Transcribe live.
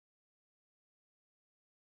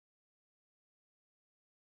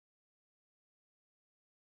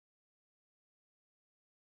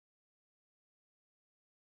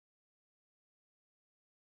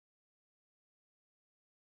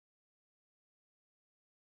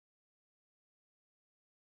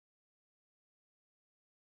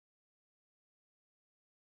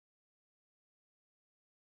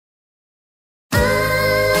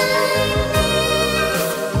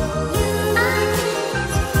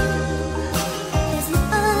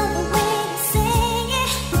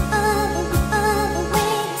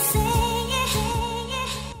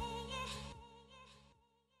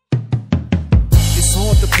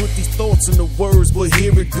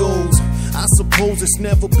suppose it's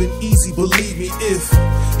never been easy, believe me. If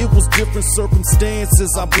it was different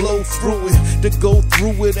circumstances, I blow through it. To go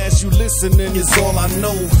through it as you listening is all I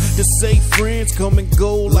know. To say friends come and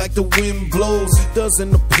go like the wind blows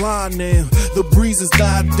doesn't apply now. The breezes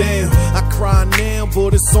died down. I cry now,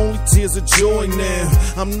 but it's only tears of joy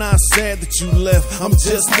now. I'm not sad that you left, I'm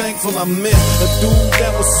just thankful I met a dude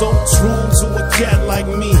that was so true to a cat like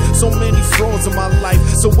me. So many frauds in my life,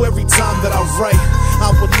 so every time that I write, I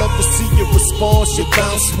would love to see your response, you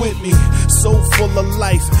bounce with me. So full of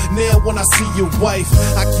life, now when I see your wife,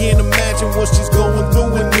 I can't imagine what she's going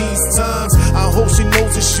through in these times. I hope she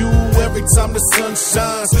knows it's you every time the sun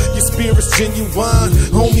shines. Your spirit's genuine,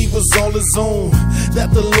 homie was all his own, that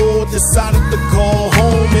the Lord decided to call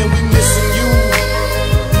home, and we missing you.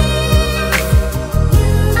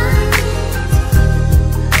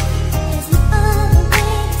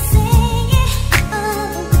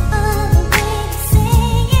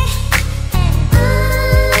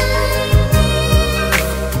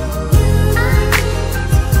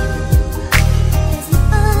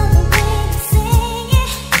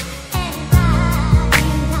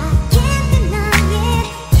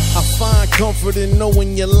 Comfort in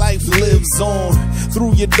knowing your life lives on.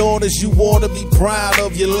 Through your daughters, you ought to be proud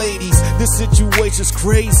of your ladies. This situation's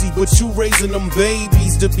crazy, but you raising them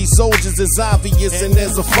babies to be soldiers is obvious. And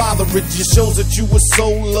as a father, it just shows that you were so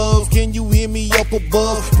loved. Can you hear me up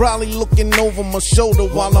above? Probably looking over my shoulder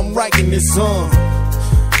while I'm writing this song.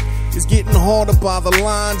 It's getting harder by the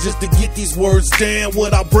line just to get these words down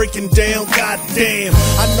without breaking down. Goddamn,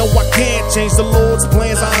 I know I can't change the Lord's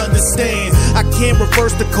plans, I understand. I can't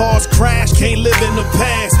reverse the car's crash, can't live in the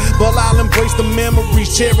past, but I'll embrace the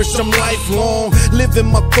memories, cherish them lifelong. Living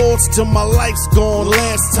my thoughts till my life's gone.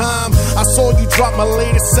 Last time I saw you drop my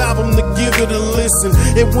latest album to give it a listen,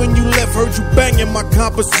 and when you left, heard you banging my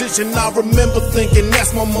composition. I remember thinking,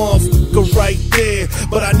 that's my motherfucker right there,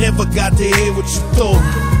 but I never got to hear what you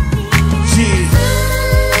thought.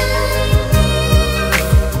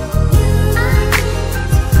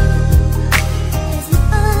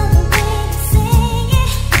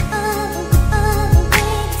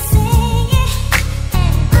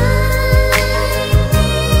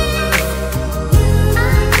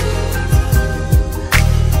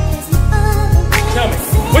 Tell me,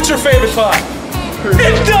 what's your favorite pie?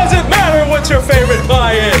 It doesn't matter what your favorite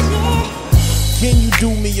pie is! Can you do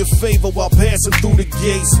me a favor while passing through the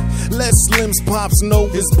gates? Let Slim's pops know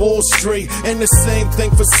his ball straight. And the same thing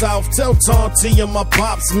for South. Tell Tonty and my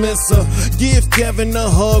pops miss her. Give Kevin a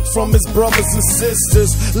hug from his brothers and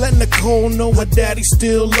sisters. Let Nicole know her daddy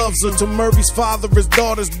still loves her. To Murray's father, his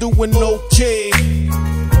daughter's doing okay.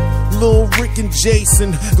 Lil Rick and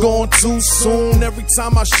Jason, gone too soon. Every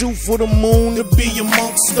time I shoot for the moon to be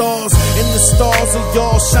amongst stars, and the stars are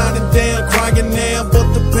y'all shining down, crying now, but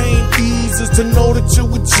the pain eases to know that you're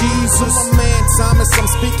with Jesus. My man Thomas, I'm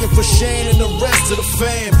speaking for Shane and the rest of the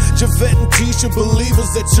fam. Javette and Tisha, believers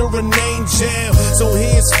that you're an angel. So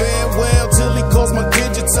here's farewell till he calls my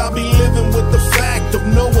digits. I'll be living with the fact of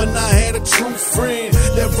knowing I had a true friend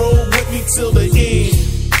that rode with me till the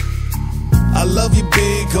end. I love you,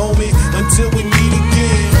 big homie, until we meet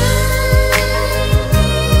again.